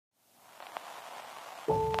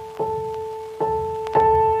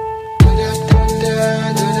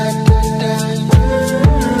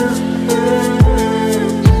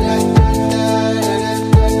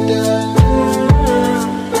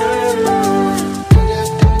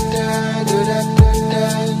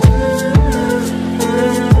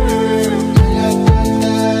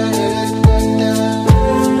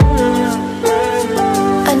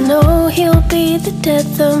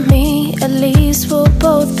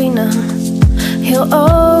numb. He'll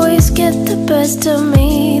always get the best of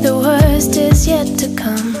me, the worst is yet to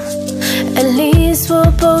come. At least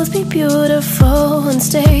we'll both be beautiful and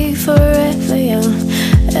stay forever young.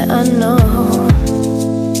 Yeah, I know,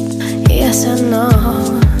 yes I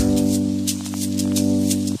know.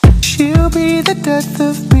 She'll be the death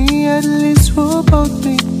of me, at least we'll both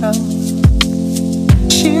be young.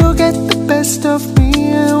 She'll get the best of me,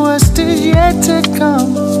 and worst is yet to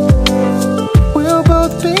come. We'll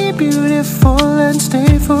both be beautiful and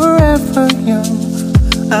stay forever young.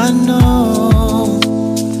 I know,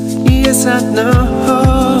 yes I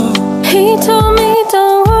know. He told me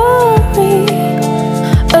don't worry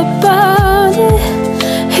about it.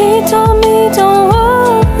 He told me don't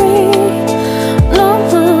worry, no,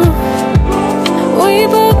 no. We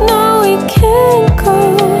both know we can't go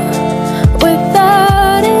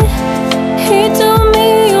without it. He told me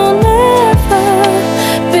you'll never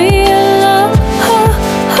be alone.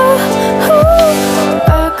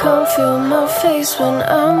 I can't feel my face when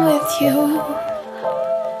I'm with you,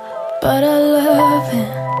 but I love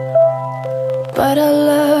it, but I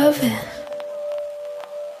love it.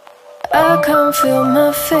 I can't feel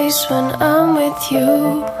my face when I'm with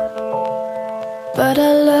you, but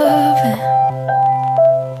I love it,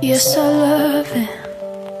 yes I love it.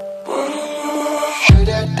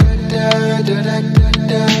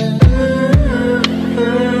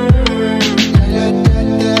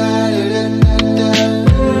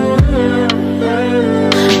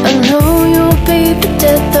 I know you'll be the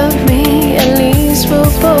death of me, at least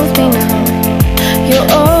we'll both be numb.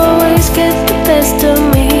 You'll always get the best of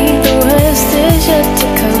me, the worst is yet to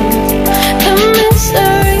come. The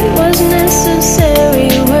misery was necessary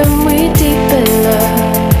when we deep in love.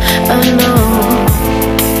 I know,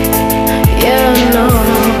 yeah I know.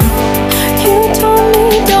 You told me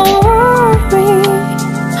don't worry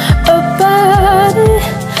about it.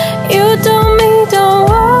 You told me don't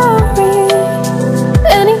worry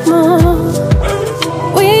anymore.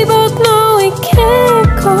 We both know we can't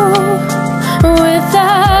go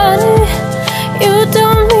without it. You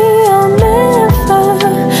told me I'll never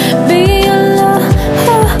be alone.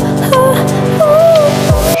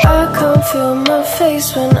 I can't feel my face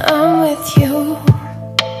when I'm with you,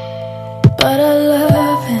 but I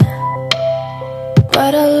love it,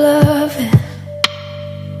 but I love it.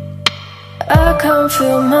 I can't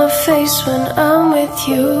feel my face when I'm with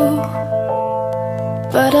you,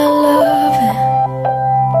 but I love it,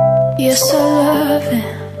 yes I love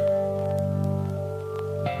it.